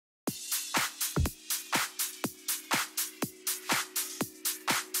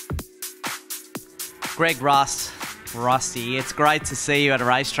Greg Rusty, it's great to see you at a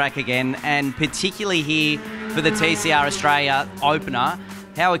racetrack again, and particularly here for the TCR Australia opener.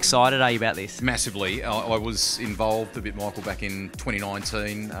 How excited are you about this? Massively. I was involved a bit, Michael, back in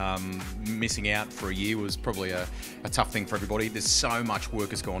 2019. Missing out for a year was probably a tough thing for everybody. There's so much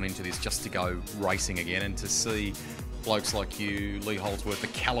work has gone into this just to go racing again, and to see blokes like you, Lee Holdsworth, the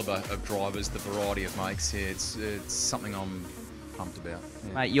calibre of drivers, the variety of makes, it's something I'm pumped about.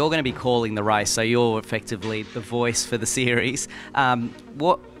 Yeah. Mate, you're going to be calling the race, so you're effectively the voice for the series.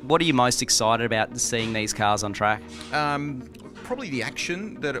 What are you most excited about seeing these cars on track? Probably the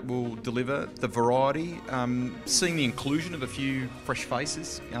action that it will deliver, the variety, seeing the inclusion of a few fresh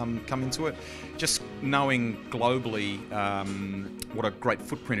faces come into it, just knowing globally what a great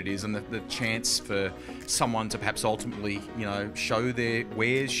footprint it is, and the chance for someone to perhaps ultimately, show their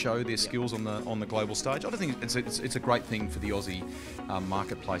wares, show their skills on the global stage. I don't think it's a great thing for the Aussie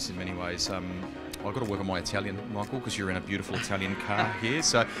marketplace in many ways. I've got to work on my Italian, Michael, because you're in a beautiful Italian car here.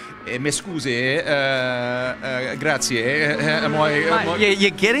 So, mi scusi, grazie. Mate,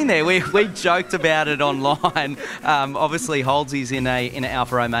 you're getting there. We joked about it online. Obviously, Holdsy's in an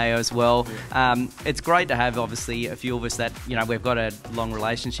Alfa Romeo as well. It's great to have, obviously, a few of us that, we've got a long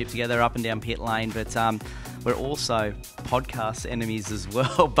relationship together up and down pit lane, but we're also podcast enemies as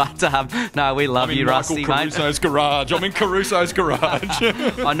well. But no, we love you, Rusty, mate. Caruso's garage. I'm in Caruso's garage.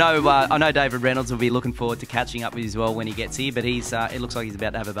 I know David Reynolds will be looking forward to catching up with you as well when he gets here, but it looks like he's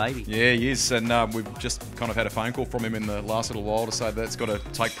about to have a baby. Yeah, he is, and we've just kind of had a phone call from him in the last little while to say that's got to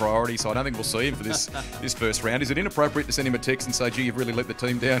take priority, so I don't think we'll see him for this first round. Is it inappropriate to send him a text and say, gee, you've really let the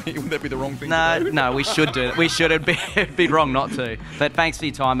team down here? Would that be the wrong thing to do? No, we should do it. We should. It'd be wrong not to. But thanks for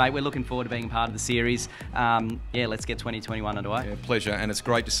your time, mate. We're looking forward to being part of the series. Let's get 2021 underway. Yeah, pleasure, and it's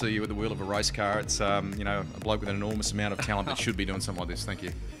great to see you at the wheel of a race car. It's a bloke with an enormous amount of talent that should be doing something like this. Thank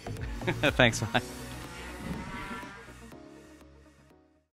you. Thanks, mate.